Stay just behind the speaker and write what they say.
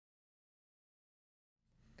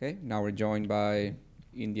Okay, now we're joined by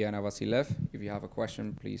Indiana Vassilev. If you have a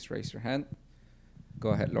question, please raise your hand. Go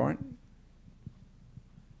ahead, Lauren.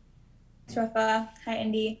 Thanks, Rafa. Hi,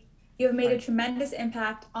 Indy. You have made Hi. a tremendous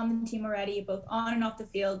impact on the team already, both on and off the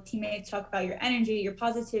field. Teammates talk about your energy, your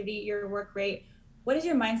positivity, your work rate. What is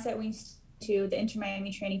your mindset when you to the Inter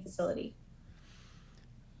Miami training facility?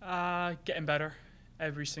 Getting better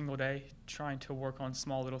every single day, trying to work on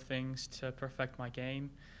small little things to perfect my game.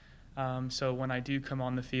 So when I do come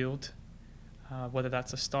on the field, whether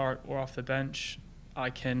that's a start or off the bench, I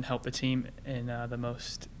can help the team in the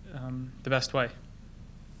best way.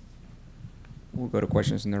 We'll go to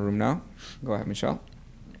questions in the room now. Go ahead, Michelle.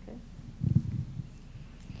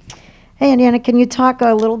 Hey, Indiana, can you talk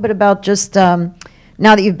a little bit about just now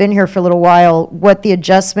that you've been here for a little while, what the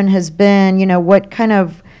adjustment has been? You know,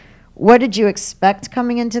 what did you expect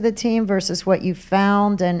coming into the team versus what you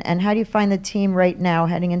found, and how do you find the team right now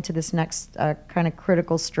heading into this next kind of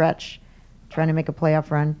critical stretch, trying to make a playoff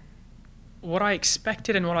run? What I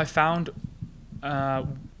expected and what I found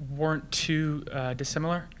weren't too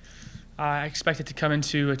dissimilar. I expected to come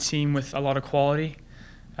into a team with a lot of quality,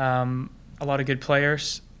 a lot of good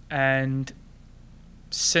players, and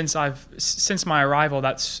since my arrival,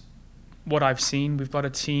 that's what I've seen. We've got a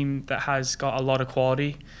team that has got a lot of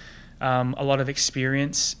quality, a lot of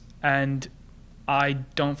experience, and I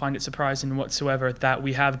don't find it surprising whatsoever that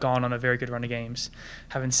we have gone on a very good run of games.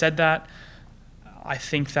 Having said that, I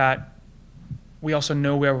think that we also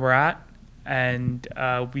know where we're at, and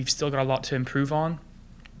we've still got a lot to improve on.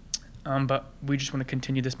 But we just want to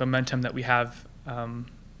continue this momentum that we have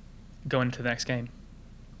going into the next game.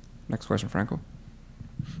 Next question, Franco.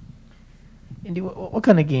 Indy, what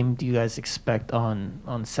kind of game do you guys expect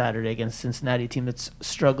on Saturday against Cincinnati, a team that's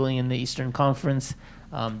struggling in the Eastern Conference?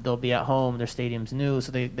 They'll be at home. Their stadium's new,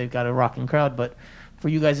 so they've got a rocking crowd. But for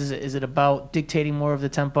you guys, is it about dictating more of the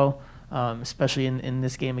tempo, especially in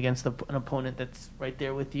this game against an opponent that's right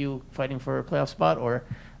there with you fighting for a playoff spot? Or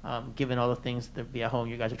given all the things that be at home,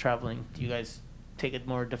 you guys are traveling, do you guys take a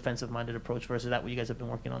more defensive-minded approach versus that what you guys have been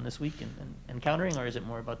working on this week and countering, or is it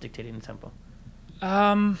more about dictating the tempo?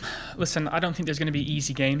 Listen, I don't think there's going to be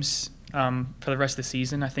easy games for the rest of the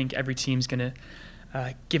season. I think every team's going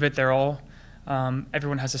to give it their all.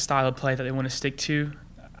 Everyone has a style of play that they want to stick to,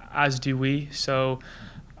 as do we. So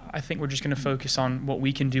I think we're just going to focus on what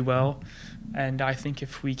we can do well. And I think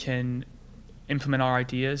if we can implement our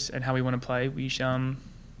ideas and how we want to play, we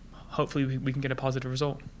hopefully we can get a positive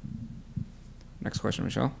result. Next question,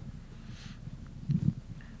 Michelle.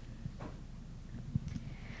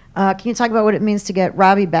 Can you talk about what it means to get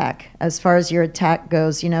Robbie back as far as your attack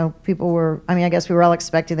goes? You know, I guess we were all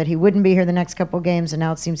expecting that he wouldn't be here the next couple of games, and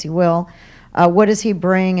now it seems he will. What does he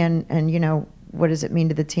bring, and you know, what does it mean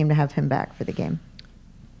to the team to have him back for the game?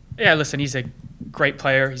 Yeah, listen, he's a great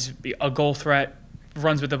player. He's a goal threat,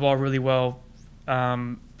 runs with the ball really well.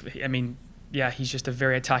 He's just a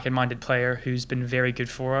very attacking-minded player who's been very good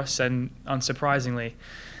for us, and unsurprisingly,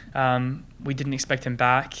 we didn't expect him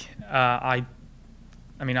back.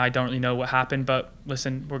 I don't really know what happened, but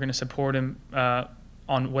listen, we're going to support him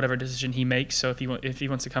on whatever decision he makes. So if he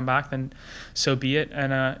wants to come back, then so be it,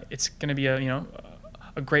 and it's going to be a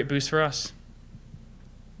great boost for us.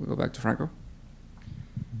 We'll go back to Franco.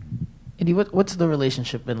 Indy, what's the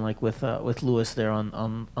relationship been like with Lewis there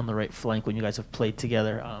on the right flank when you guys have played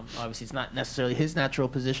together? Obviously, it's not necessarily his natural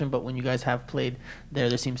position, but when you guys have played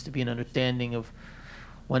there seems to be an understanding of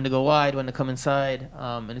when to go wide, when to come inside,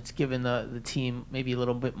 and it's given the team maybe a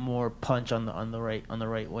little bit more punch on the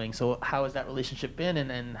right wing. So how has that relationship been,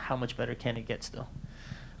 and how much better can it get still?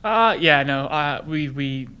 We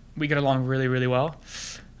get along really, really well,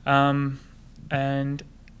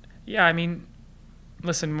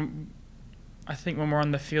 listen, I think when we're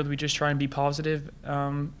on the field, we just try and be positive.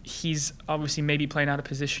 He's obviously maybe playing out of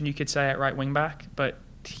position, you could say, at right wing back, but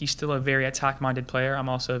he's still a very attack-minded player. I'm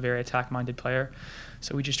also a very attack-minded player.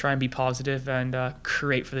 So we just try and be positive and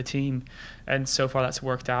create for the team. And so far that's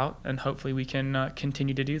worked out, and hopefully we can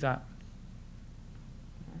continue to do that.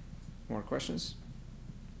 More questions?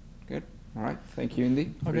 Good. All right. Thank you,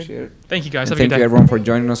 Indy. Appreciate it. Thank you, guys. And Have a good thank day. you, everyone, for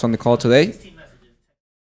joining us on the call today.